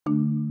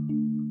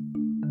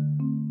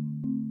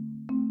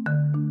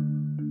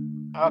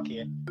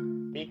Okay,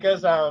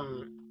 because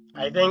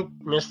I think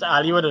Mr.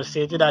 Ali would have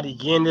stated that he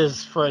gained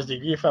his first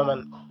degree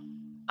from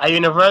a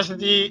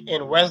university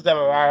in West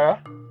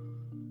Demerara,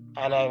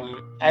 and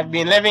I've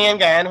been living in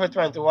Guyana for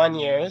 21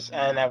 years,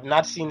 and I've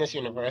not seen this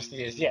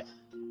university as yet.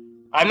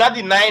 I'm not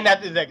denying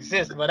that it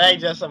exists, but I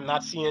just have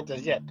not seen it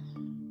as yet.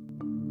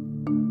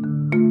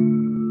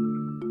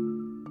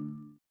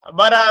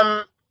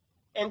 But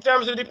in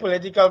terms of the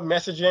political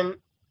messaging,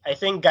 I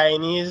think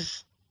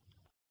Guyanese,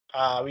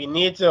 we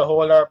need to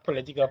hold our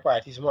political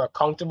parties more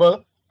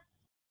accountable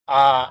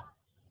uh,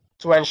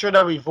 to ensure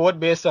that we vote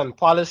based on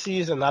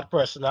policies and not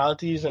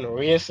personalities and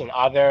race and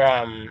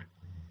other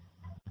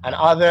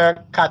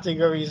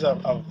categories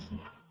of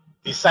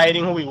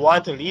deciding who we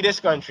want to lead this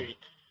country.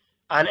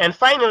 And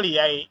finally,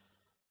 I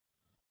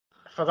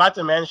forgot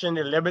to mention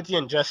the Liberty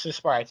and Justice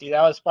Party.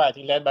 That was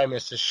party led by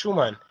Mr.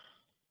 Schuman.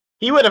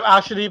 He would have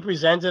actually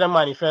presented a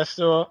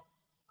manifesto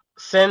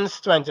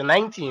since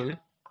 2019,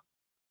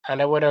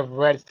 and I would have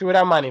read through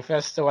that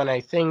manifesto, and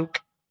I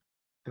think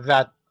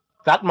that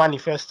that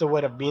manifesto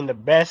would have been the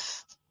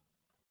best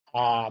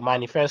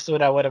manifesto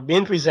that would have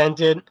been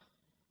presented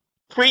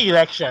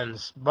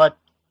pre-elections. But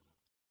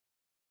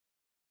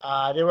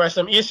there were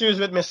some issues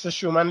with Mr.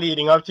 Schuman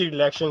leading up to the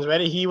elections,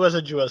 whether he was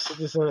a dual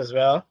citizen as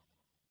well.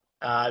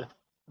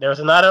 There was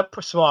another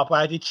small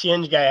party,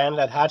 Change Guyana,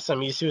 that had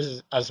some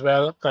issues as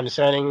well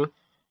concerning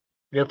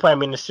the prime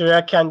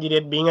ministerial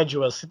candidate being a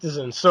dual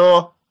citizen.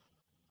 So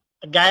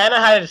Guyana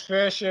had its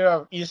fair share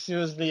of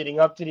issues leading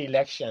up to the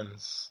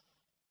elections.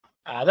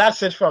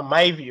 That's it from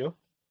my view.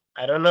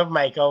 I don't know if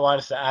Michael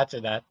wants to add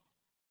to that.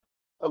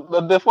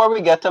 But before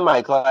we get to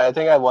Michael, I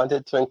think I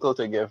wanted Twinkle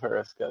to give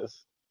hers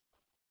because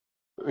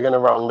we're gonna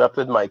round up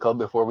with Michael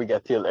before we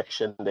get to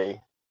election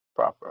day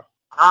proper.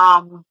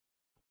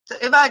 So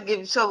if I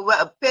give, so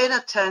we're paying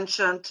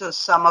attention to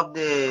some of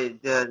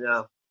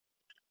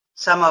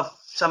some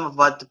of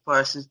what the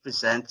persons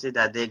presented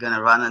that they're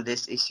gonna run on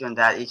this issue and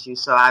that issue.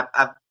 So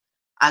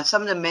and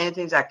some of the main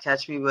things that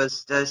catch me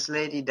was this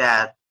lady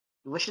that,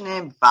 what's her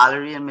name,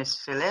 Valerie and Miss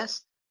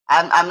Phyllis.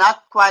 I'm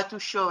not quite too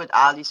sure with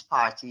all these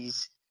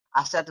parties.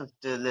 I said of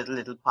the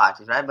little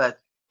parties, right? But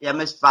yeah,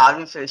 Miss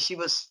Valerie Phyllis, she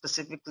was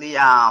specifically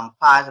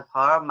part of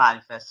her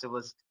manifesto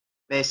was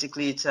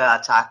basically to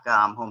attack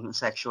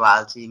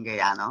homosexuality in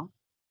Guyana.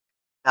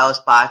 That was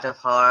part of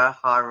her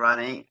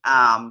running.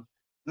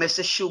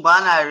 Mr.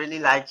 Schuman, I really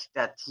liked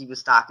that he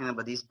was talking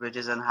about these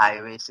bridges and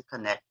highways to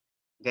connect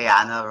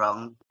Guyana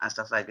around and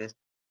stuff like this.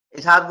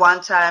 It had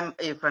one time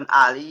Irfan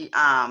Ali,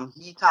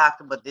 he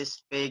talked about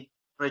this big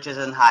bridges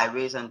and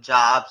highways and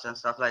jobs and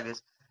stuff like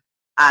this.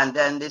 And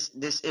then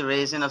this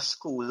erasing of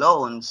school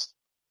loans.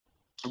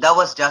 That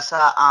was just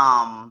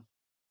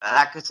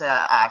like it's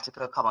an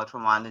article come out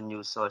from one of the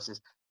news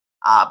sources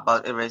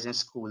about erasing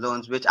school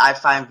loans, which I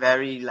find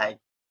very like,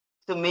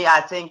 to me, I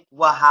think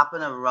what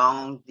happened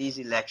around these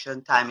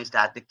election time is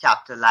that they're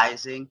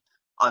capitalizing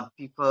on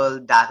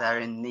people that are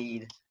in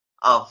need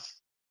of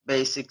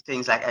basic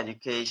things like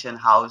education,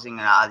 housing,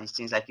 and all these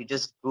things. Like you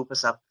just group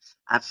us up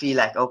and feel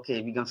like,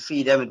 okay, we can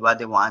feed them with what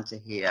they want to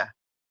hear.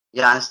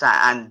 You understand?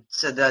 And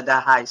so the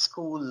high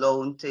school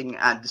loan thing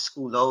and the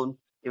school loan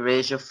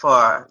erasure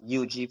for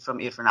UG from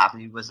Irfan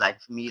Avenue was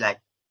like, for me, like,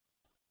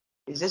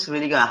 is this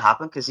really going to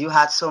happen? Because you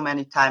had so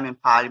many time in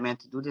parliament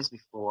to do this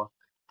before,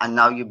 and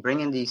now you're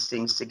bringing these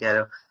things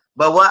together.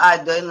 But what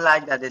I didn't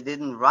like that they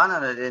didn't run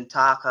and they didn't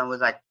talk and was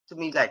like, to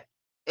me, like,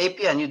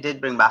 APNU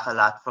did bring back a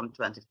lot from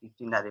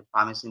 2015 that they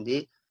promised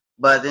indeed.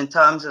 But in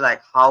terms of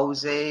like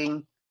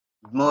housing,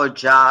 more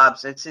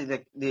jobs, let's say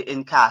like the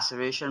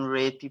incarceration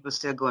rate, people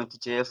still going to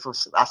jail for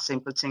a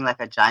simple thing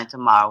like a giant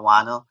of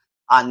marijuana,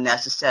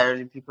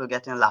 unnecessarily people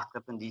getting locked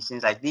up in these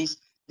things like these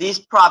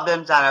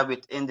problems that are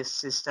within the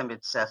system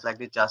itself, like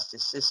the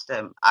justice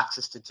system,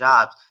 access to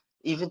jobs,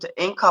 even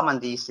to income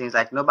and these things,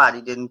 like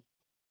nobody didn't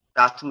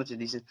got too much of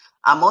these things.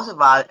 And most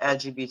of our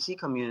LGBT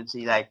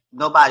community, like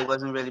nobody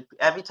wasn't really,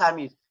 every time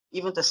you,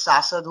 even the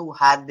SASAD who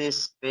had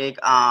this big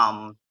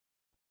town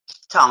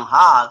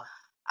hall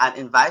and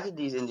invited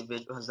these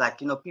individuals, like,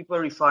 you know, people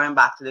referring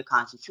back to the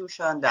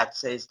constitution that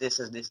says this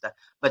is this, that,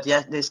 but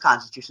yet this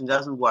constitution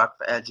doesn't work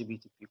for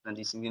LGBT people and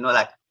these things, you know,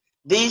 like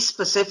these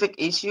specific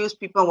issues,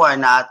 people were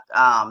not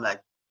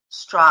like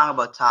strong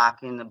about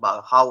talking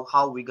about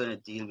how we're going to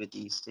deal with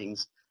these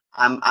things.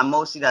 I'm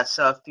mostly that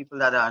serve people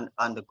that are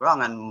on the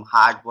ground and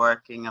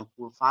hardworking and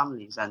poor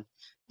families, and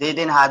they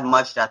didn't have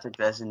much that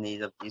address the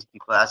needs of these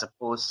people, as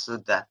opposed to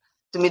that.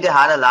 To me, they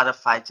had a lot of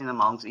fighting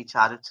amongst each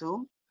other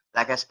too,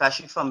 like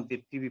especially from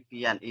the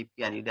PVP and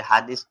APNU, they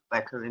had this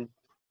bickering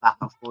back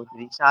and forth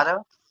with each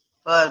other.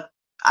 But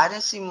I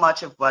didn't see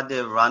much of what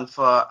they run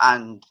for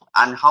and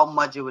how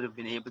much they would have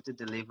been able to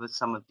deliver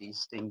some of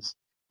these things.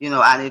 You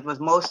know, and it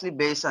was mostly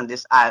based on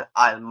this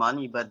oil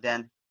money, but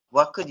then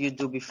what could you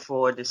do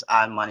before this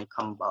oil money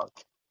come about?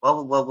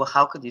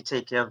 How could you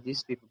take care of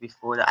these people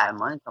before the oil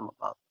money come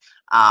about?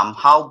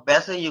 How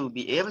better you will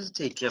be able to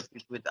take care of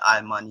people with the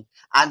oil money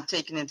and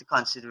taking into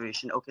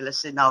consideration, okay, let's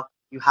say now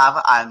you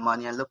have oil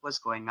money, and look what's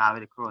going on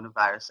with the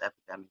coronavirus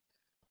epidemic.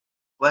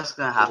 What's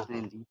going to happen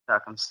in these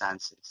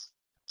circumstances?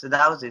 So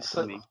that was it for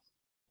So, me.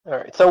 all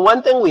right. So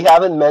one thing we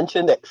haven't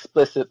mentioned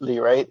explicitly,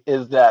 right,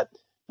 is that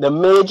the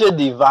major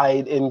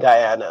divide in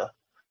Guyana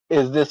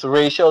is this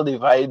racial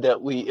divide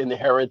that we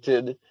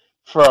inherited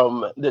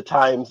from the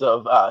times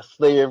of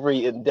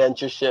slavery,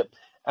 indentureship,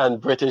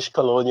 and British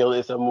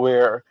colonialism,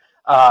 where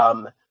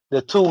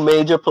the two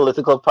major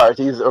political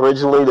parties,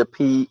 originally the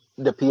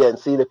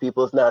PNC, the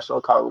People's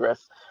National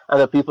Congress,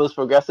 and the People's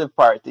Progressive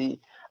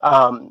Party,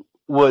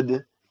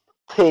 would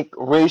take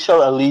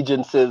racial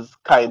allegiances,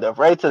 kind of,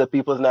 right? So the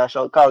People's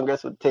National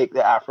Congress would take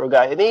the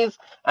Afro-Guyanese,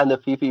 and the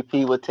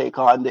PPP would take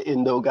on the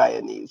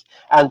Indo-Guyanese.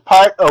 And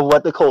part of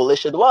what the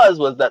coalition was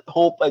that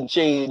hope and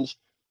change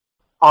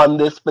on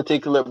this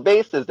particular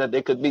basis, that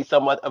there could be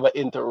somewhat of an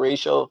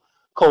interracial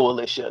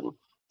coalition.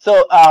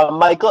 So,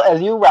 Michael,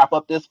 as you wrap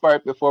up this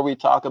part before we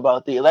talk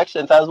about the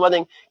elections, I was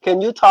wondering,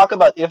 can you talk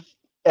about if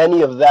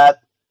any of that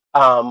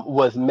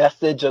was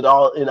messaged at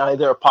all in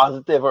either a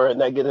positive or a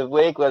negative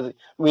way? Because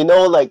we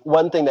know, like,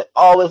 one thing that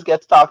always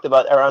gets talked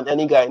about around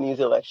any Guyanese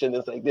election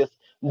is like this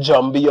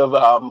jumbie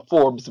of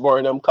Forbes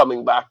Burnham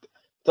coming back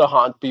to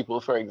haunt people,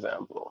 for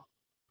example.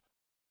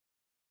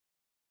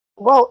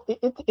 Well,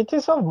 it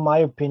is of my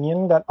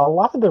opinion that a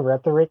lot of the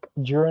rhetoric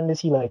during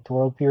this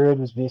electoral period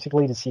was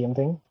basically the same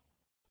thing.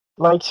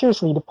 Like,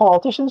 seriously, the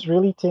politicians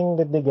really think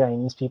that the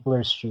Guyanese people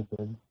are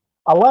stupid.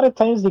 A lot of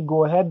times they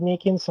go ahead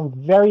making some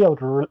very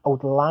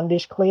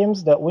outlandish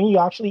claims that when you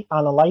actually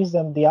analyze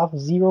them, they have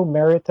zero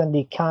merit and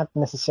they can't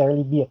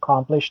necessarily be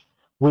accomplished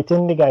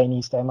within the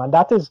Guyanese time. And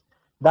that is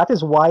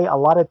why a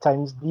lot of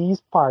times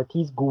these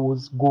parties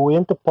go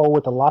into power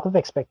with a lot of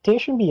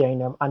expectation behind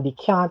them, and they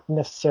can't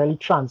necessarily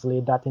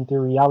translate that into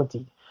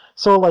reality.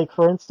 So, like,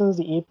 for instance,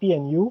 the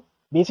APNU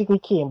basically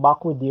came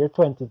back with their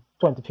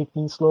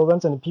 2015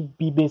 slogans, and the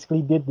PPP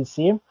basically did the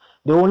same.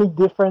 The only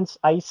difference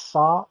I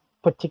saw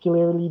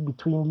particularly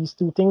between these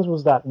two things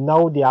was that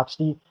now they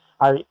actually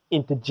are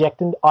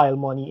interjecting oil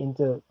money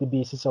into the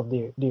basis of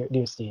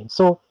their stance.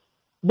 So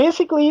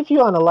basically, if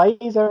you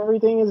analyze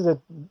everything, is that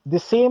the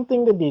same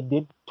thing that they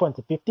did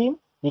 2015,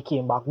 they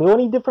came back. The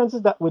only difference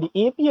is that with the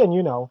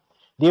APNU now,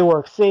 they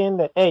were saying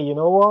that, hey, you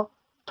know what,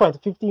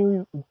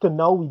 2015 to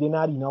now we didn't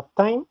have enough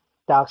time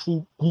to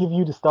actually give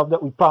you the stuff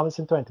that we promised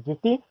in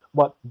 2015,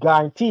 but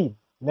guaranteed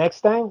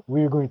next time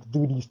we're going to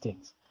do these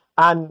things.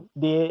 And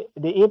the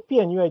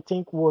APNU, I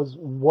think, was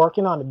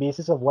working on the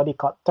basis of what they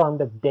termed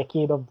a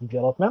decade of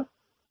development.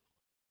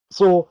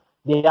 So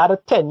they had a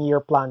 10-year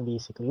plan,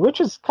 basically,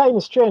 which is kind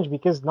of strange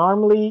because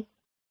normally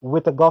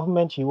with the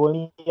government, you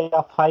only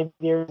have 5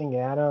 years in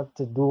Guyana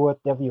to do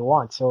whatever you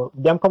want. So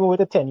them coming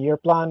with a 10-year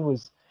plan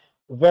was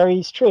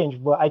very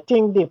strange. But I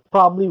think they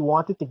probably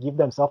wanted to give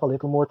themselves a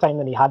little more time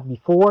than they had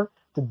before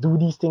to do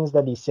these things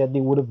that they said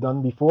they would have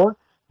done before.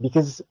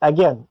 Because,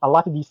 again, a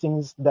lot of these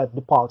things that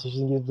the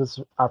politicians give us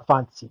are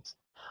fantasies.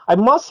 I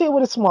must say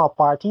with the small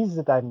parties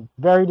that I'm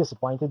very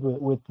disappointed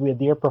with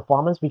their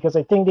performance because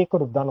I think they could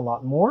have done a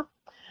lot more.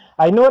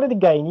 I know that the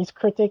Guyanese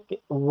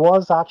critic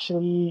was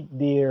actually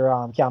their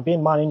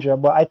campaign manager,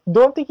 but I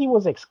don't think he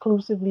was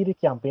exclusively the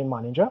campaign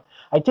manager.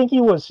 I think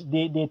he was.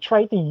 They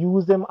tried to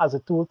use them as a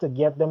tool to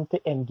get them to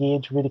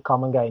engage with the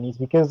common Guyanese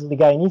because the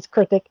Guyanese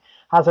critic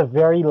has a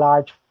very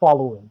large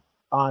following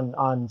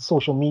on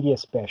social media,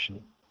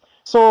 especially.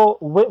 So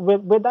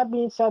with that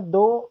being said,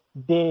 though,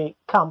 the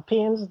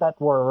campaigns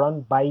that were run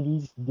by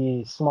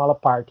the smaller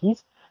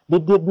parties, they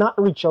did not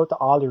reach out to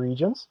all the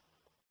regions,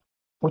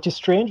 which is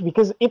strange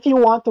because if you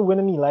want to win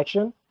an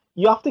election,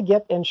 you have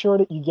to ensure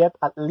that you get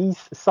at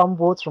least some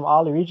votes from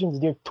all the regions.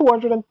 There are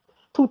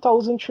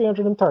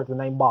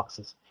 2,339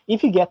 boxes.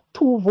 If you get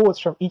 2 votes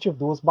from each of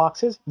those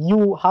boxes,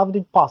 you have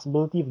the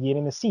possibility of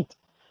getting a seat.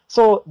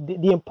 So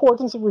the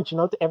importance of reaching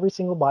out to every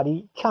single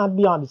body can't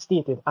be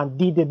understated, and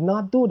they did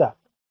not do that.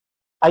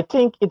 I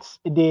think it's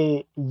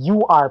the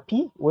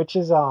URP, which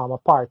is a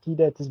party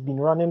that has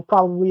been running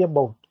probably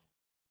about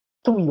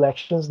 2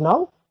 elections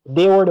now.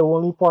 They were the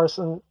only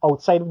person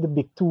outside of the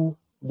big two,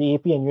 the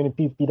AP and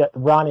UNPP, that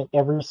ran in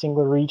every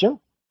single region.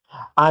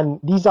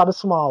 And these other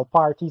small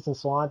parties and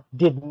so on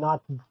did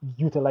not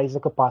utilize the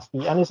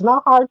capacity. And it's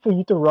not hard for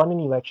you to run an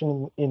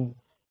election in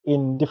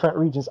different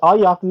regions. All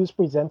you have to do is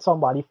present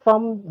somebody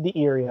from the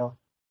area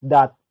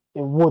that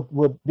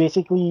would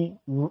basically,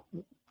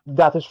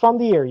 that is from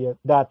the area,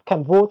 that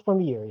can vote from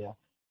the area.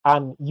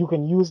 And you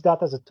can use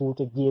that as a tool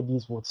to get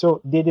these votes. So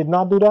they did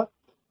not do that.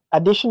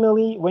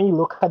 Additionally, when you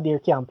look at their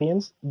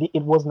campaigns,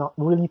 it was not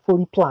really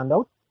fully planned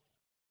out,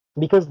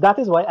 because that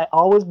is why I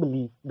always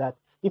believe that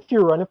if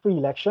you're running for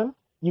election,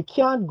 you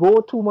can't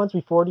go 2 months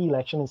before the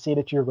election and say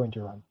that you're going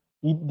to run.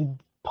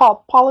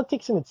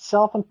 Politics in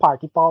itself and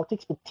party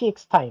politics, it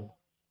takes time.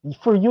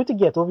 For you to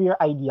get over your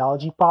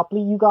ideology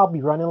properly, you gotta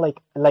be running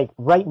like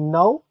right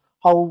now,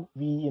 how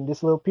we in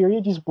this little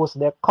period, you're supposed to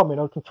be coming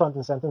out in front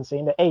and center and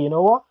saying that, hey, you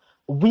know what?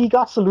 We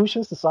got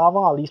solutions to solve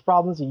all these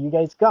problems that you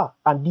guys got,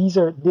 and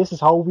this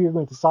is how we're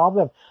going to solve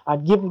them,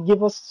 and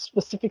give us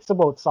specifics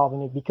about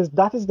solving it, because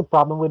that is the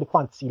problem with the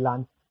fantasy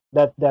land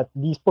that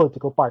these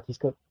political parties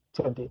could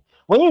take.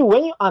 When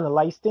you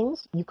analyze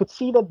things, you could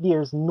see that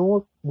there's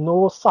no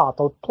sort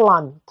out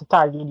plan to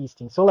target these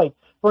things. So like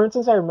for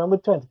instance, I remember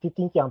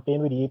 2015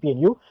 campaign with the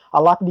APNU.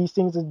 A lot of these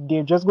things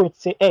they're just going to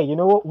say, hey, you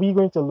know what, we're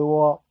going to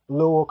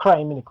lower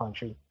crime in the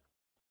country.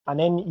 And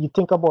then you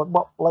think about,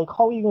 but like,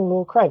 how are you going to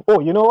lower crime? Oh,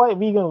 you know what?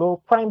 We're going to lower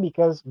crime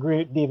because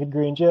David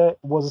Granger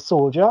was a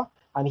soldier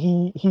and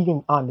he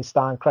can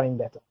understand crime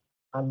better.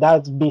 And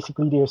that's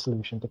basically their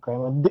solution to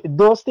crime. And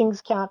those things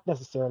can't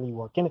necessarily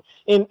work.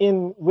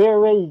 In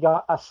where you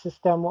got a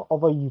system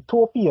of a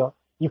utopia,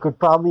 you could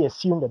probably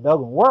assume that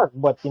doesn't work.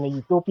 But in a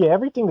utopia,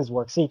 everything does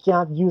work. So you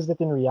can't use it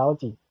in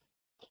reality.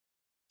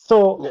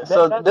 So Yeah,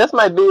 so this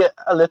might be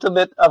a little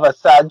bit of a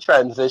sad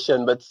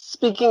transition, but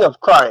speaking of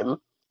crime,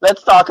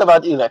 let's talk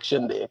about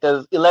election day,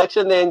 because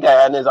election day in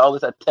Guyana is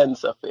always a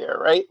tense affair,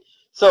 right?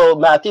 So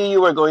Matthew,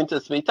 you were going to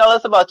speak. Tell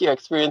us about your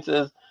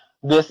experiences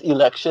this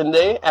election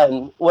day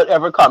and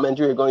whatever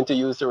commentary you're going to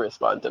use to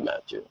respond to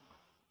Matthew.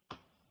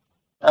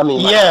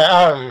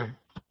 Yeah,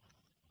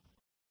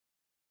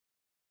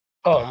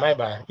 oh my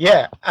bad.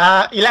 Yeah,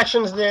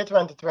 elections day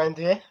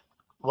 2020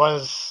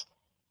 was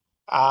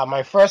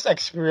my first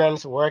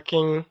experience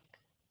working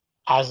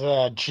as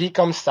a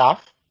GCOM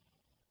staff.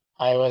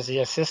 I was the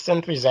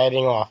assistant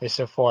presiding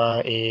officer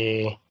for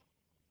a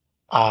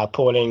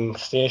polling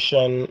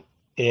station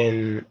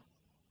in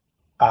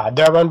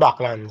Durban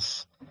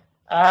Bucklands.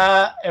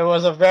 It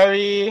was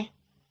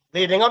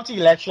leading up to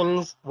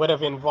elections would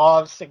have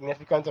involved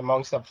significant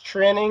amounts of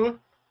training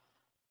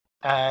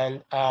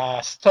and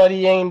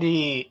studying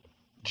the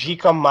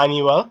GCOM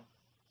manual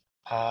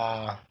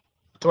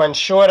to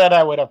ensure that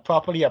I would have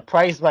properly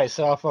apprised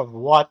myself of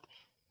what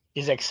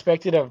is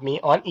expected of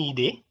me on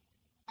E-Day.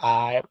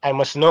 I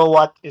must know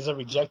what is a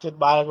rejected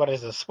ballot, what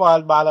is a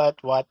spoiled ballot,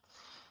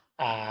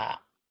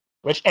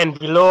 which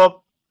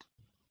envelope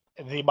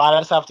the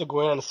ballots have to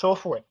go in, and so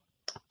forth.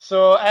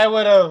 So I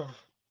would have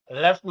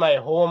left my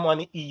home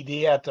on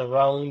E-Day at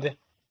around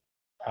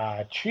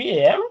 3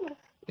 a.m.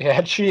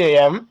 Yeah, 3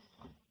 a.m.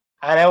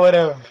 And I would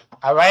have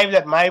arrived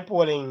at my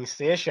polling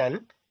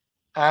station,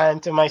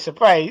 and to my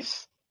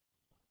surprise,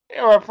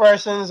 there were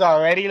persons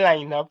already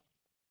lined up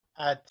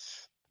at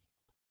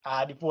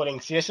the polling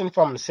station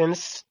from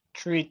since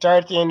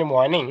 3:30 in the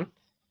morning.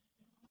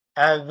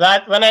 And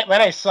that when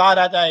I saw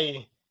that,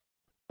 I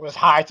was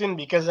heartened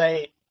because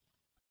I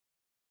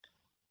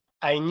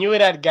knew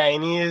that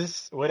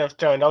Guyanese would have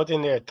turned out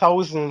in their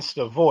thousands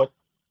to vote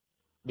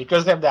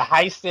because of the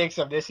high stakes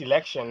of these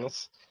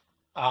elections.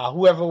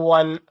 Whoever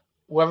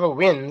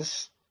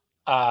wins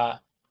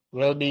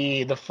will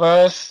be the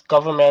first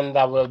government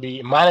that will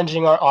be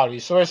managing our oil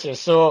resources.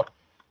 So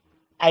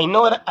I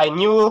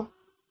knew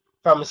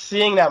from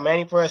seeing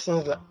many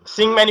persons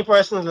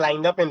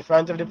lined up in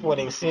front of the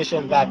polling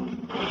station that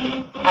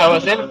I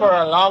was in for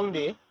a long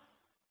day.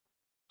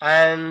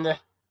 And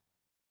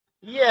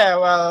yeah,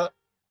 well,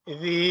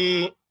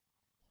 the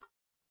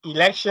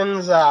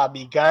elections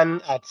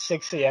began at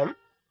 6 a.m.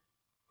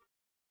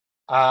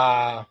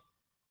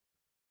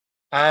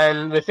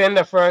 And within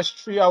the first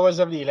 3 hours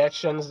of the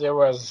elections, there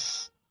were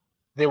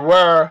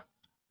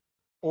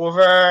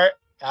over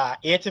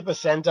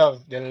 80%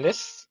 of the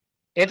list,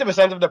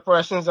 80% of the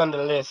persons on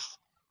the list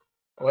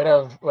would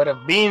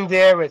have been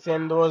there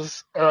within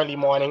those early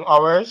morning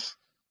hours,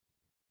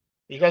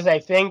 because I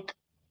think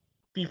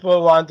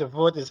people want to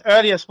vote as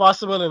early as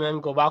possible and then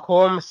go back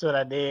home so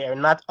that they are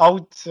not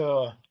out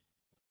to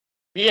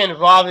be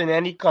involved in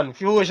any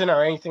confusion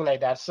or anything like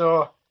that.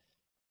 So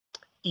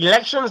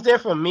elections day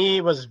for me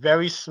was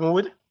very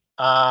smooth.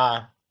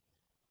 My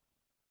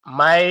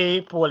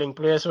polling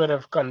place would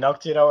have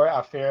conducted our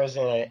affairs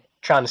in a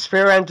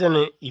transparent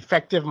and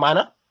effective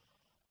manner.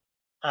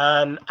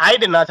 And I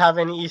did not have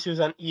any issues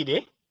on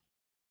E-Day.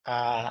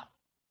 I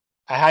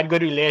had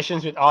good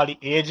relations with all the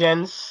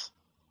agents,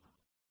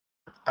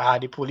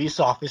 the police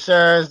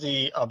officers,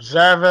 the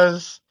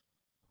observers.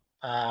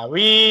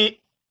 We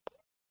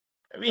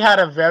had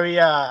a very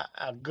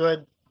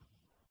good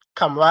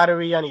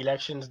camaraderie on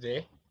elections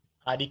day.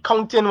 The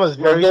counting was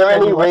very. Was there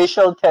any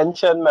racial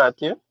tension,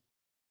 Matthew?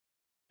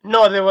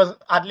 No, there was,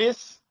 at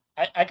least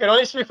I can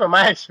only speak from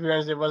my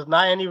experience. There was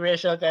not any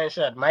racial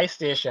tension at my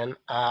station.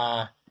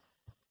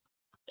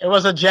 It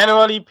was a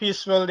generally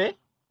peaceful day.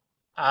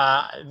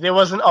 There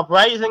was an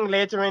uprising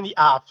later in the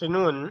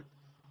afternoon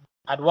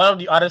at one of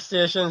the other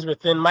stations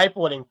within my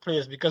polling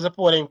place, because the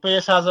polling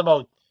place has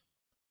about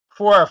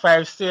 4 or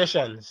 5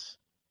 stations,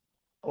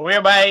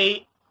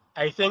 whereby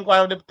I think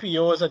one of the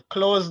POs had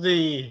closed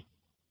the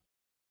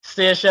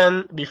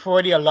station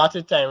before the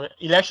allotted time.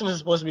 Elections is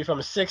supposed to be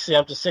from 6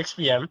 a.m. to 6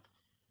 p.m.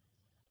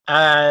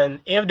 And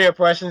if there are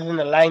persons in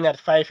the line at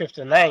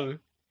 5:59,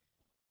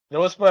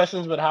 those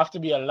persons would have to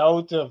be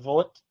allowed to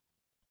vote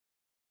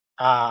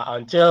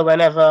until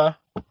whenever.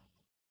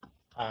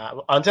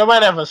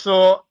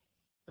 So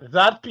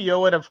that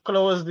PO would have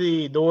closed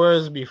the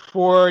doors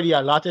before the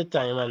allotted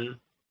time, and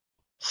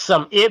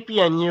some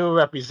APNU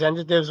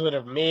representatives would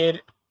have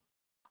made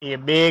a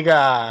big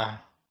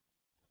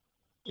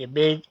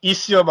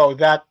issue about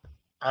that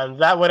and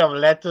that would have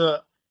led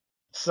to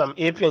some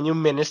APNU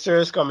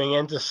ministers coming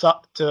in to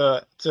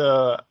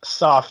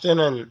soften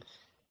and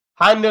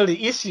handle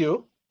the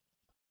issue.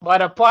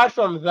 But apart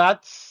from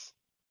that,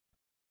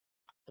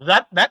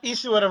 that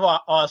issue would have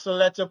also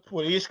led to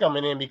police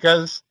coming in,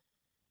 because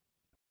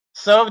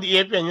some of the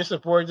APNU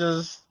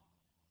supporters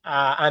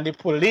and the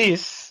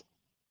police,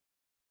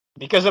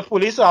 because the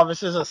police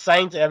officers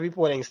assigned to every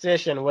polling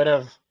station would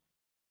have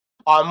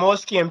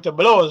almost came to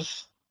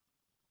blows,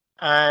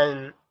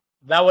 and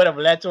that would have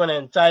led to an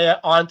entire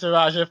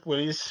entourage of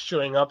police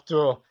showing up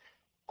to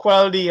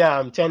quell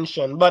the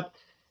tension. But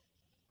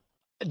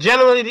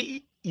generally,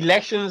 the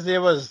elections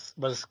there was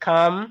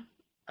calm.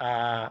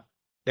 The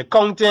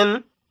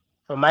counting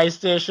for my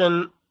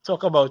station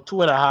took about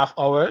 2.5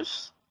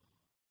 hours,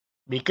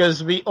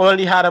 because we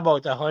only had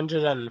about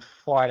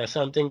 140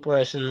 something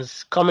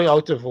persons coming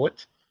out to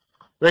vote,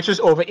 which was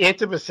over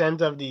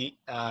 80% of the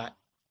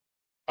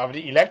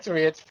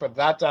electorate for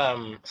that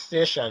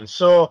station.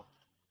 So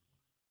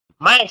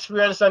my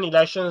experience on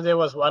elections there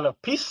was one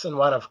of peace and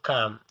one of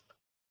calm.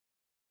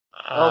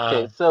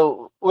 Okay,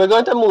 so we're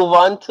going to move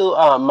on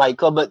to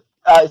Michael, but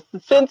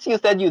since you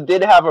said you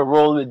did have a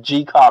role with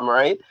GCOM,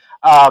 right?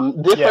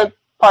 Different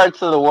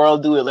parts of the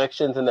world do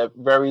elections in a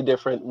very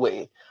different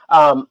way.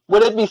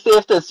 Would it be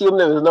safe to assume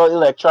there was no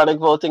electronic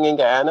voting in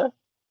Guyana?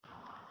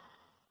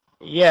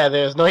 Yeah,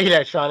 there's no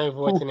electronic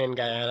voting in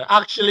Guyana.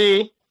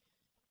 Actually,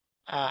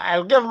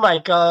 I'll give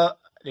Michael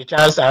the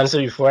chance to answer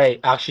before I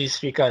actually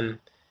speak on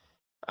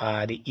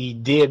the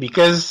E-Day,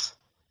 because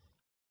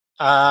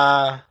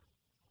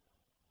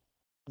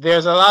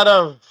there's a lot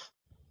of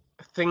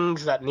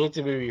things that need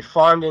to be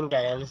reformed in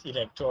Guyana's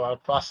electoral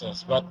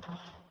process. But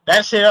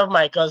let's hear of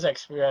Michael's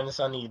experience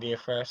on E-Day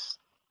first.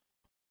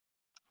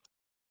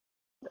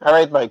 All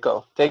right,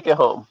 Michael, take it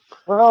home.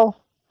 Well,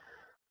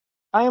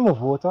 I am a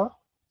voter,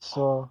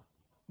 so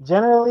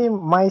generally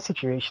my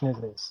situation is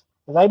this.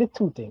 Is either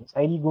two things.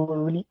 Either you go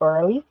really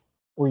early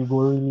or you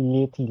go really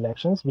late to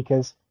elections,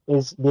 because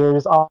there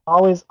is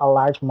always a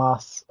large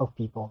mass of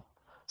people.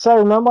 So I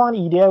remember on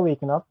E-Day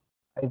waking up,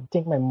 I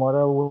think my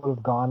mother would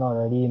have gone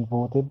already and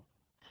voted.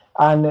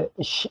 And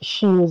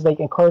she was like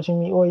encouraging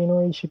me, oh,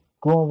 you should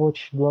go and vote,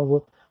 you should go and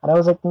vote. And I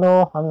was like,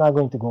 no, I'm not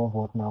going to go and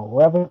vote now.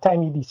 Whatever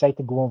time you decide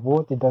to go and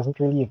vote, it doesn't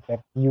really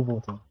affect you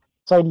voting.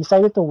 So I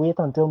decided to wait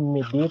until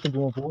midday to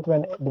go and vote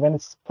when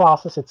its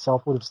process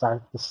itself would have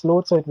started to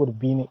slow, so it would have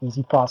been an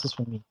easy process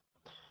for me.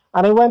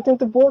 And I went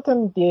into vote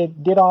and they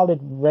did all the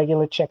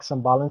regular checks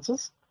and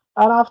balances.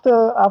 And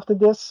after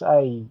this,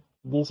 I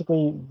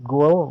basically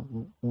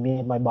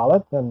made my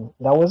ballot, and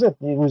that was it.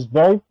 It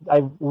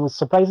was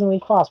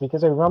surprisingly fast,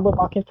 because I remember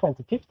back in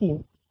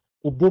 2015,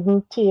 it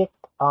didn't take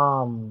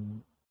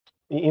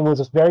it was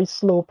a very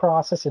slow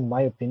process in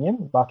my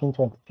opinion back in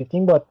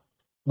 2015, but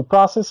the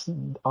process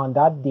on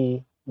that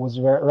day was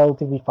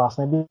relatively fast,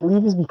 and I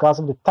believe it's because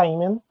of the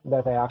timing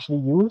that I actually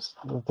used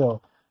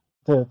to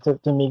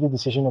make the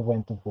decision of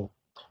when to vote.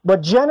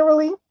 But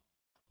generally,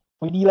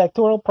 with the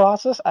electoral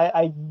process,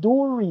 I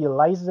do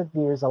realize that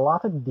there's a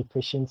lot of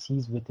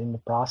deficiencies within the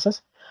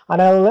process,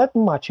 and I'll let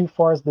Matthew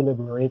Forrest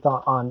deliberate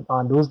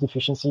on those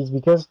deficiencies,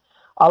 because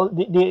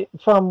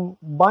from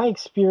my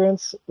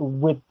experience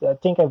with, I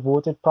think I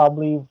voted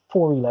probably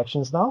 4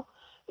 elections now,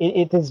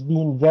 it has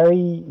been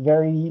very,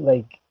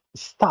 very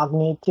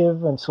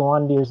stagnative and so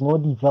on. There's no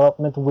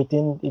development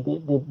within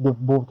the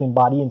voting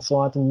body and so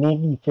on to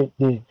make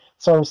the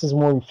services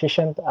more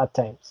efficient at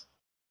times.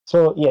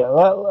 So yeah,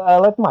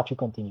 I'll let Matthew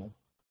continue.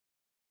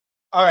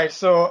 All right,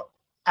 so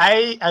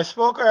I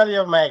spoke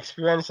earlier of my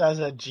experience as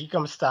a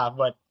GCOM staff,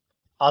 but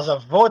as a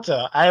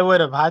voter, I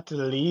would have had to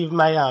leave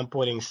my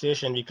polling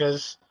station,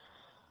 because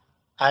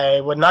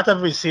I would not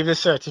have received a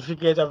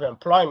certificate of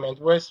employment,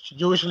 which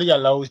usually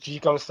allows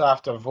GCOM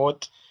staff to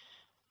vote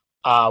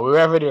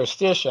wherever they're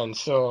stationed.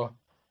 So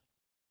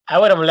I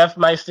would have left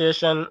my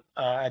station.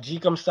 A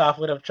GCOM staff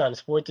would have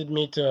transported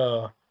me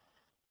to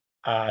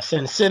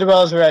St.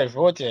 Sidwell's, where I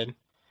voted,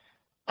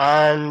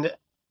 and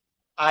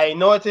I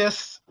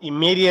noticed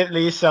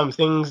immediately some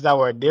things that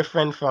were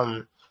different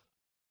from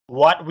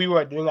what we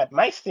were doing at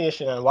my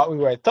station and what we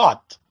were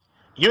taught.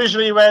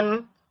 Usually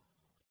when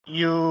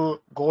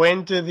you go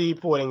into the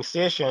polling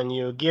station,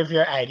 you give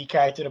your ID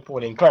card to the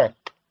polling clerk.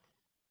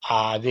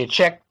 They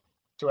check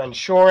to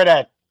ensure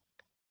that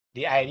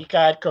the ID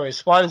card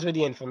corresponds with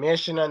the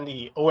information on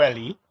the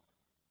OLE.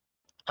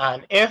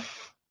 And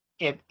if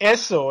it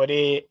is so,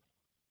 they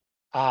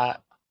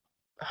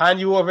hand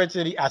you over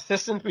to the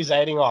assistant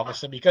presiding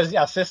officer, because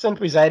the assistant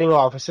presiding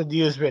officer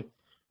deals with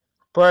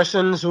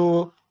persons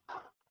who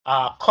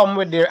come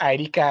with their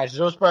ID cards.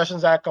 Those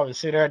persons are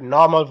considered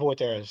normal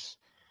voters.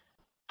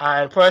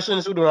 And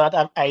persons who do not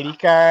have ID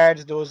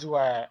cards, those who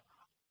are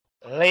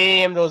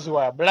lame, those who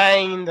are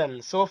blind,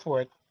 and so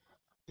forth,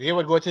 they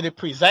would go to the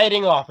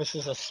presiding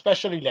officers as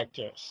special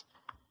electors.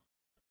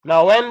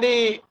 Now, when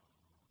the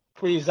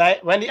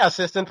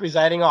assistant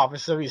presiding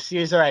officer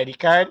receives their ID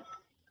card,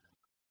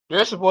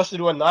 they're supposed to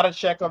do another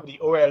check of the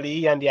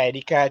OLE and the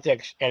ID card to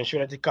ensure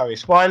that it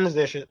corresponds.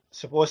 They're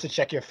supposed to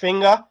check your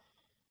finger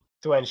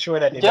to ensure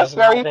that it Just doesn't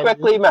very happen.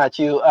 quickly,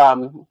 Matthew.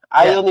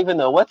 I Yeah. don't even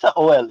know what's an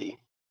OLE.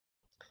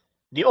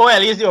 The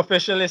OLE is the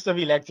official list of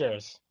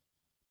electors.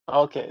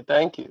 Okay,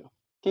 thank you.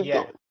 Keep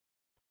Yeah. going.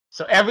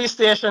 So every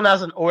station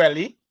has an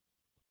OLE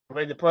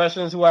with the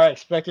persons who are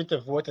expected to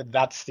vote at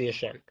that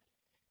station.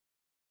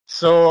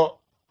 So,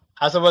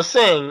 as I was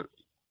saying,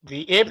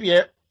 the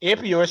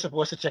APO is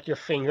supposed to check your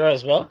finger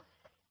as well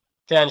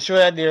to ensure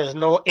that there is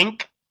no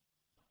ink.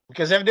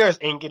 Because if there's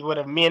ink, it would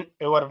have meant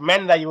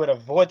that you would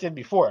have voted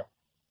before,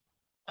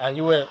 and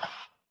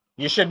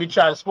you should be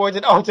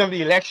transported out of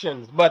the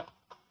elections. But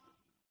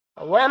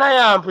when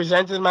I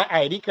presented my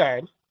ID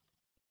card,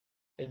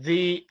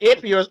 the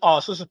APO is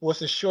also supposed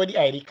to show the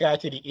ID card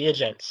to the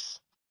agents.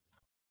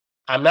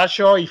 I'm not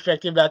sure how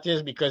effective that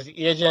is because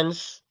the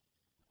agents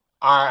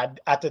are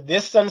at a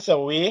distance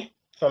away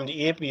from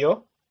the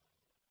APO.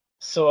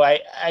 So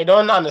I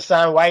don't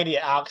understand why they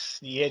ask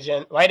the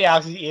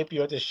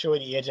APO to show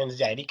the agents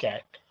the ID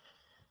card.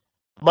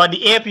 But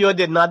the APO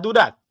did not do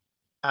that.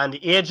 And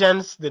the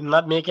agents did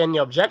not make any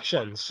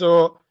objections.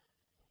 So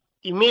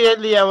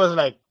immediately I was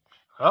like,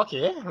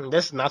 okay,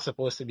 this is not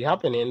supposed to be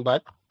happening.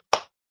 But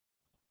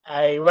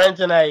I went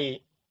and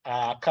I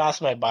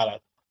cast my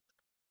ballot.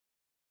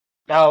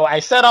 Now, I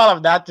said all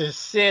of that to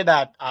say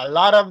that a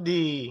lot of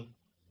the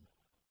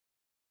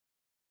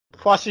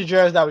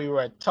procedures that we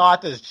were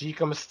taught as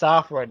GCOM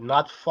staff were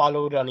not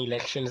followed on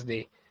elections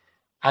day.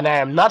 And I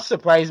am not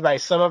surprised by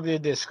some of the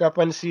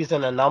discrepancies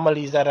and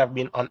anomalies that have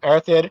been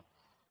unearthed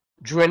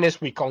during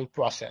this recount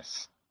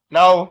process.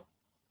 Now,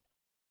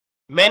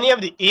 many of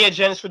the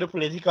agents for the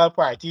political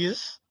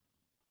parties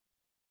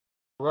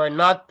were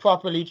not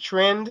properly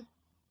trained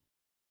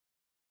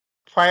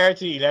prior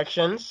to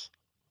elections.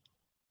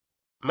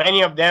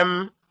 Many of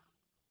them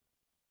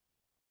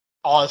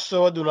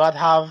also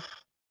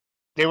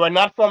they were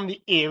not from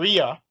the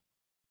area,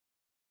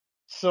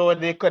 so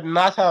they could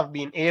not have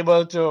been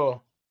able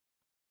to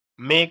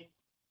make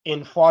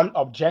informed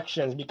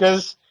objections.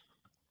 Because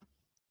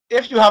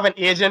if you have an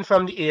agent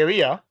from the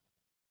area,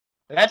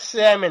 let's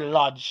say I'm in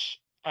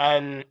Lodge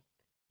and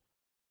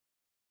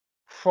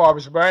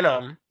Forbes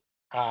Burnham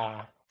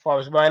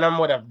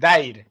would have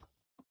died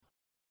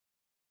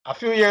a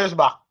few years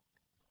back,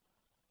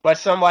 but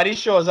somebody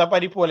shows up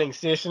at the polling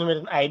station with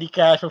an ID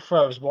card for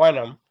Forbes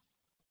Burnham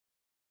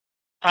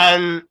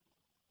and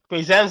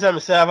presents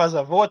himself as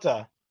a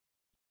voter.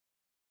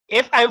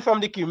 If I'm from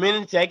the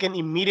community, I can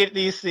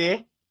immediately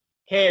say,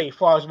 hey,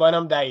 Forbes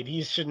Burnham died.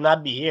 He should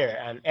not be here.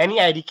 And any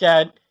ID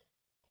card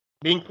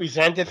being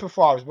presented for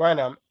Forbes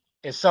Burnham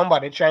is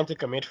somebody trying to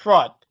commit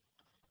fraud.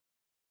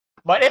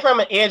 But if I'm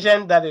an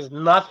agent that is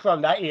not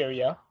from that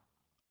area,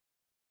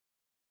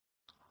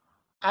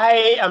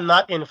 I am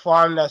not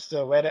informed as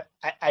to whether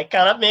I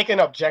cannot make an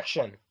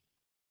objection.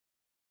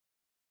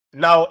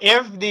 Now,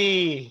 if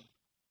the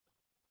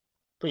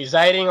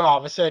presiding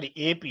officer, the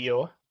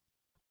APO,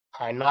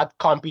 are not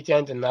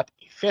competent and not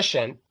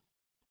efficient,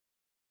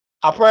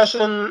 a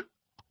person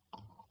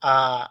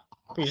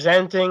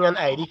presenting an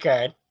ID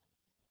card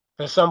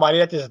for somebody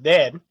that is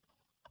dead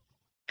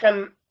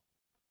can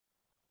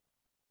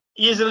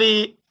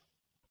easily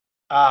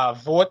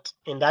vote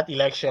in that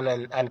election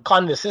and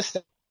con the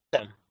system.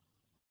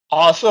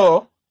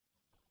 Also,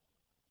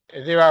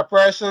 there are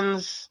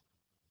persons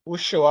who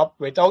show up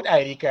without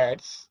ID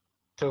cards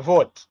to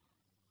vote.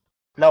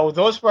 Now,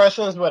 those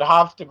persons would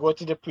have to go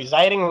to the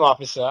presiding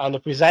officer, and the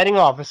presiding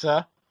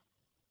officer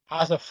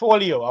has a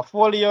folio. A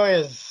folio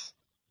is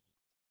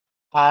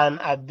an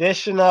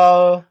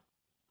additional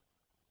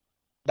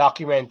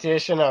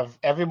documentation of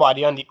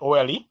everybody on the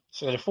OLE.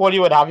 So the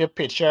folio would have your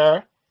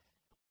picture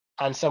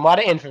and some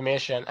other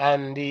information,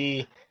 and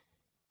the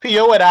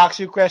PO would ask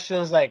you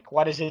questions like,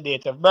 what is your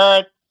date of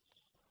birth,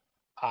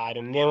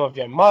 the name of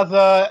your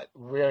mother,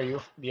 where you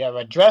have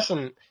address,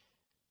 and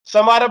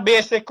some other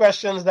basic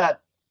questions that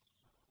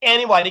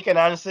anybody can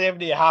answer if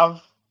they have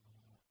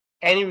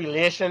any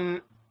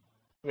relation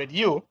with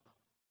you,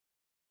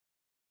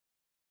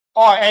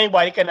 or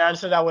anybody can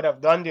answer that would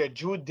have done their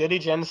due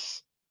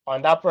diligence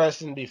on that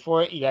person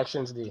before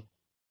elections day.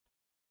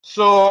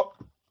 So,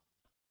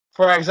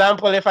 for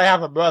example, if I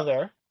have a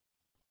brother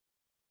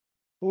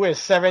who is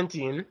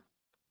 17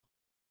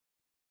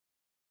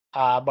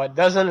 but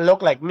doesn't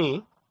look like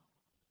me,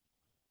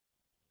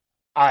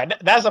 all right,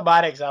 that's a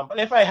bad example.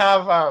 If I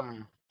have,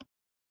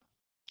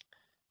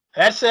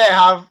 let's say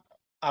I have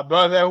a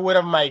brother who would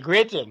have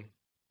migrated,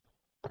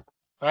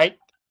 right?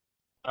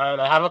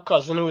 And I have a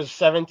cousin who is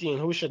 17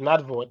 who should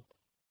not vote.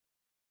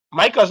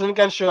 My cousin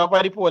can show up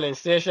at the polling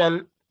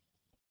station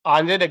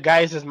under the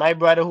guise as my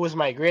brother who is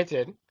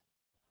migrated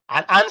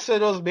and answer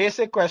those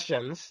basic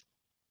questions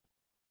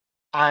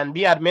and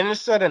be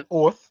administered an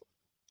oath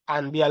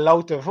and be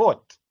allowed to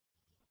vote.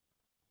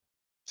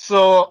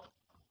 So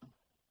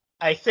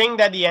I think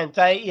that the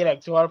entire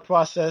electoral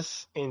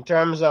process in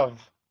terms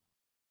of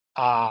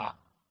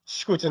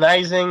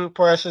scrutinizing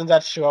persons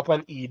that show up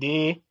on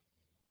E-Day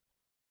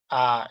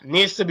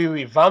needs to be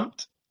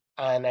revamped,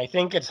 and I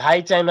think it's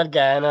high time that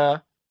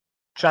Guyana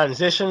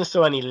transitions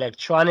to an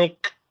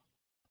electronic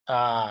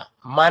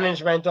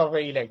management of the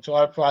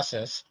electoral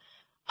process,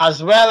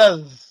 as well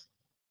as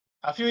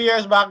a few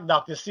years back,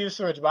 Dr. Steve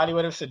Surajbali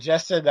would have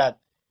suggested that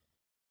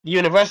the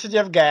University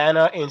of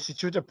Guyana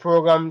institute a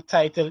program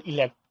titled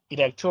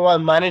Electoral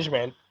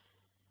Management,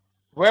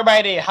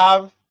 whereby they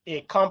have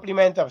a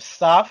complement of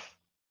staff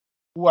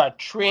who are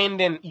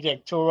trained in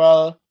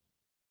electoral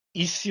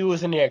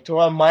issues and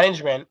electoral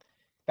management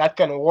that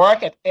can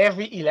work at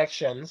every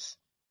elections,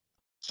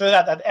 so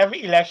that at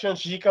every election,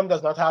 GCOM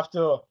does not have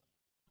to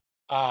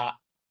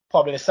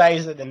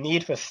publicize the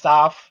need for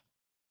staff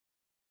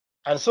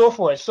and so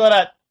forth, so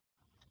that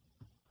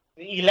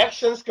the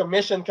Elections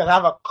Commission can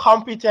have a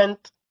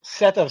competent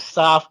set of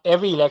staff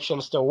every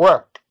elections to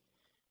work,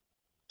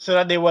 so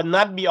that there would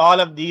not be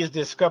all of these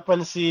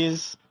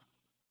discrepancies.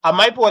 At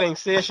my polling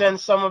station,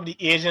 some of the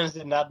agents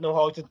did not know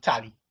how to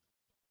tally.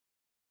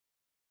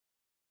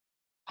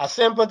 A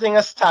simple thing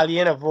as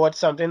tallying a vote,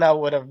 something that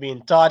would have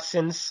been taught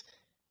since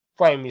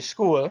primary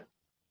school.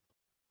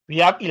 We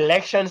have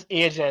election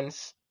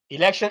agents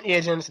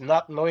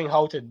not knowing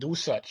how to do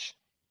such.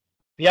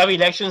 We have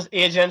elections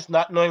agents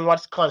not knowing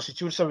what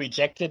constitutes a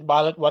rejected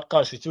ballot, what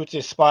constitutes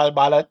a spoiled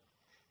ballot.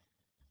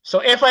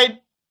 So if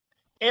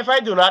I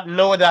do not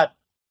know that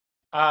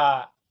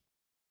a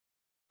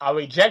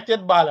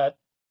rejected ballot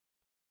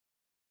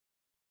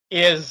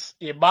is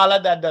a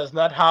ballot that does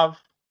not have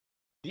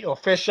the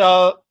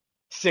official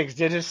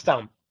 6-digit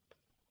stamp,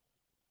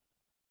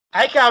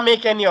 I can't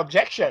make any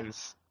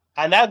objections.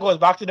 And that goes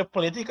back to the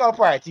political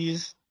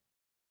parties'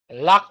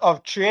 lack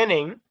of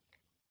training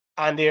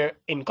and their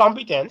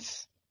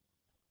incompetence.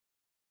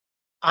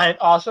 And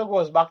it also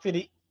goes back to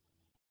the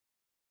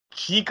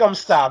GCOM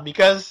staff,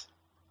 because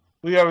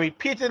we are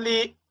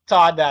repeatedly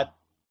taught that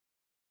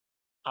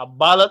a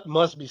ballot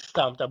must be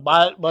stamped, a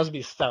ballot must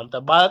be stamped,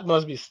 a ballot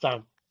must be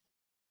stamped.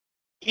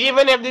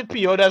 Even if the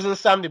PO doesn't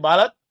stamp the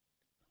ballot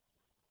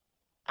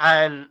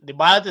and the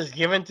ballot is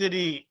given to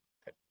the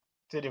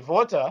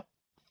voter,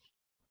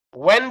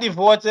 when the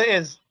voter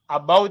is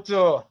about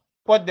to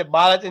put the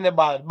ballot in the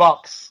ballot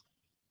box,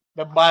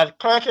 the ballot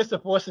clerk is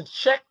supposed to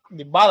check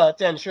the ballot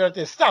to ensure it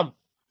is stamped.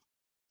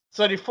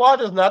 So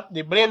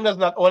the blame does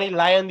not only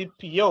lie on the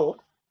PO,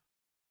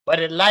 but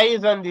it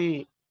lies on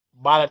the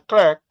ballot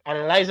clerk and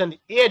it lies on the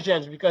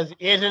agents, because the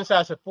agents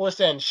are supposed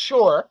to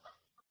ensure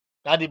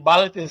that the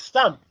ballot is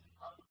stamped.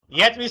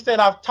 Yet we still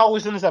have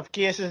thousands of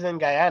cases in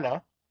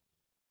Guyana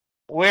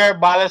where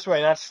ballots were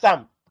not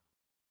stamped.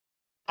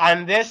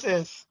 And this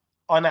is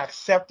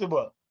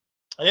unacceptable.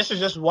 And this is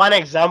just one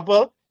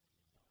example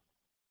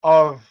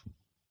of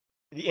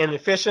the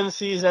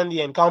inefficiencies and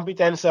the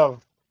incompetence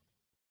of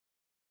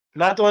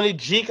not only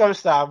GCOM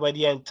staff, but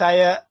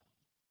the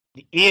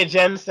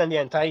agents and the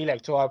entire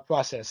electoral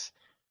process.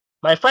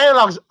 My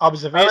final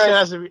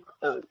observation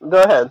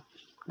Go ahead.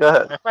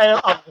 My final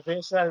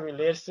observation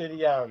relates to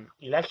the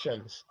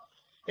elections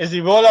is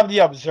the role of the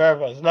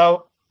observers.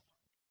 Now,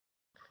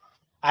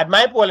 at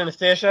my polling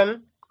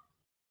station,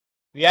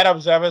 we had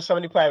observers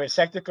from the Private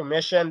Sector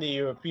Commission, the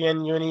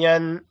European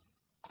Union,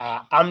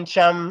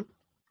 AmCham,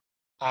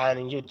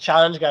 and Youth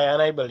Challenge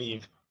Guyana, I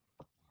believe.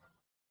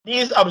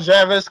 These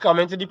observers come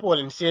into the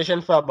polling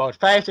station for about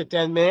 5 to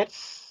 10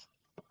 minutes,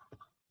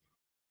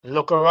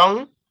 look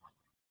around,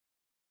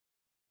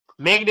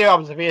 make their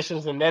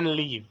observations, and then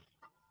leave.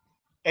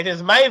 It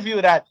is my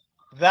view that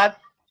that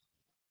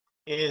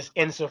is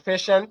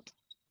insufficient,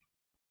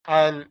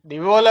 and the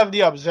role of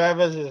the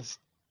observers is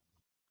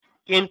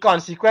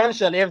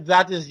inconsequential if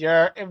that is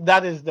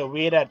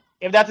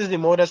the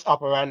modus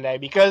operandi,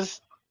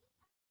 because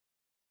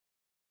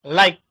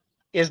like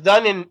it's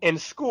done in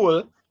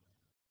school,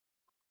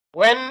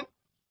 when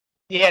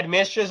the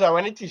headmistress or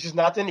when the teacher is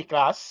not in the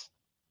class,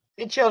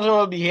 the children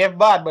will behave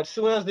bad, but as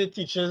soon as the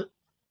teacher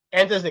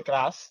enters the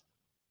class,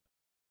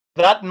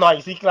 that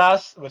noisy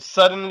class will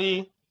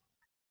suddenly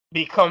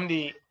become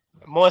the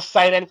most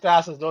silent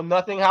class as though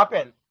nothing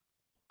happened.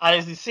 And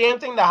it's the same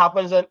thing that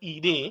happens on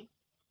E-Day,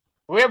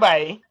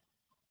 whereby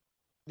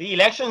the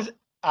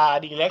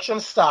election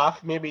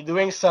staff may be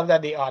doing stuff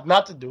that they ought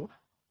not to do,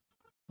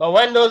 but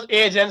when those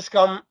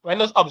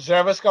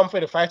observers come for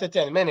the 5 to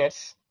 10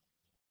 minutes,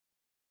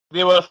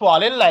 they will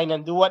fall in line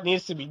and do what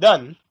needs to be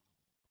done.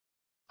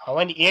 And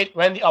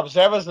when the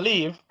observers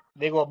leave,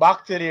 they go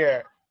back to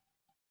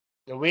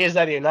the ways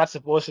that they're not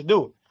supposed to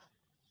do.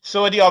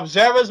 So the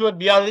observers would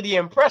be under the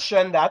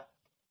impression that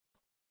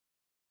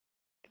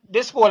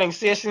this polling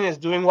station is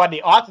doing what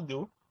they ought to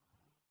do,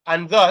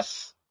 and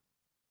thus,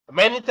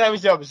 many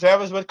times the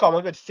observers would come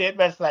up with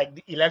statements like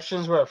the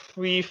elections were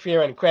free,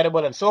 fair, and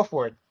credible, and so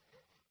forth,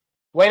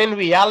 when in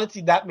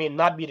reality that may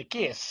not be the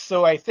case.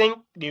 So I think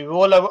the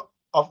role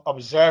of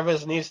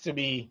observers needs to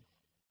be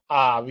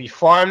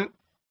reformed.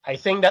 I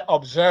think that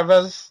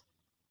observers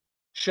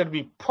should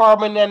be a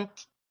permanent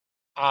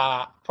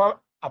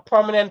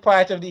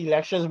part of the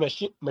elections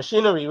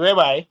machinery,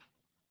 whereby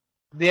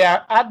they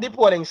are at the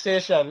polling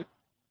station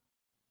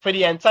for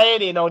the entire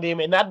day. Now, they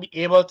may not be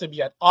able to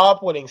be at all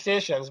polling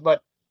stations,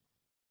 but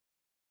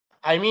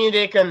I mean,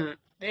 they can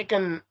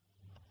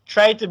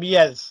try to be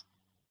as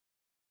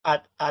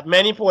at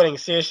many polling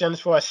stations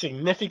for a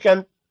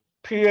significant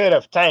period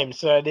of time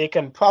so they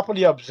can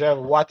properly observe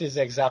what is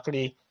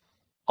exactly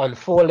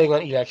unfolding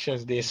on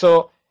elections day.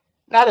 So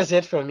that is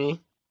it for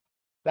me.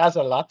 That's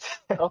a lot.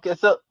 Okay,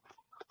 so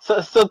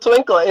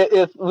Twinkle,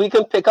 if we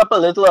can pick up a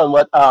little on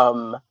what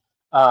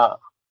uh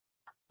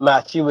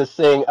Matthew was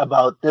saying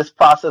about this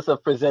process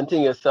of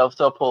presenting yourself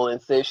to a polling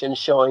station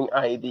showing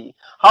ID.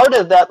 How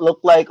does that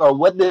look like, or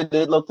what did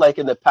it look like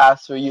in the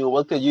past for you?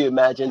 What could you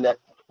imagine that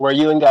were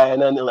you in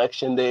Guyana on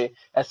election day,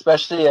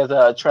 especially as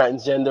a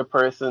transgender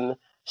person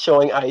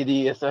showing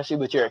ID, especially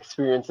with your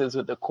experiences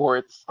with the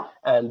courts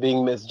and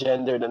being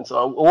misgendered and so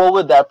on? What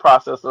would that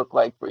process look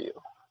like for you?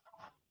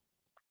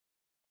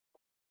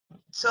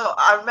 So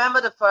I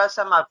remember the first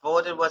time I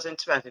voted was in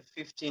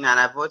 2015, and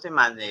I voted in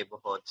my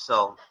neighborhood.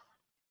 So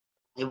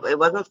it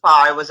wasn't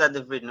far. It was at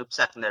the Vidnoop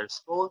Secondary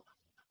School.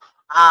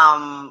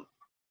 Um,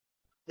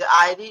 the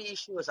ID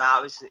issue was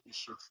always the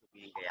issue for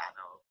me in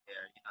Guyana.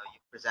 Where you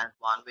present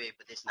one way,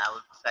 but it's now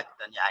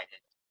reflected on your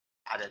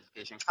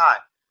identification card.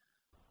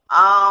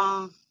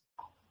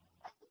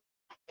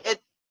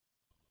 It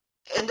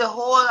in the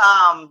whole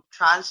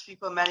trans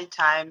people many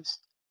times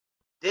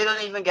they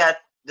don't even get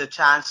the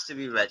chance to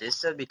be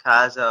registered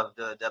because of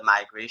the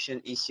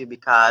migration issue,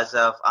 because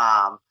of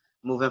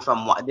moving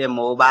from they're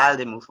mobile,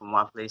 they move from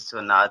one place to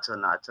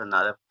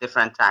another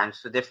different times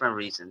for different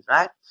reasons,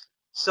 right?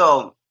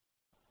 So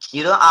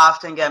you don't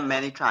often get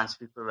many trans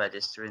people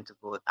registering to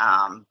vote.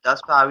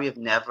 Thus far we have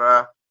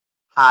never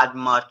had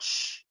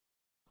much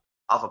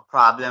of a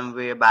problem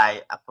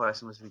whereby a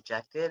person was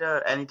rejected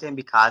or anything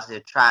because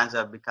they're trans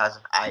or because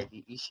of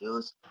ID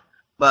issues.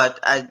 But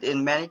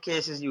in many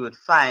cases, you would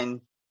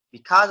find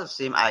because of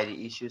same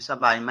ID issues,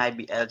 somebody might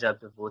be eligible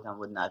to vote and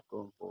would not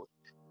go and vote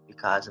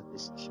because of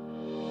this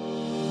issue.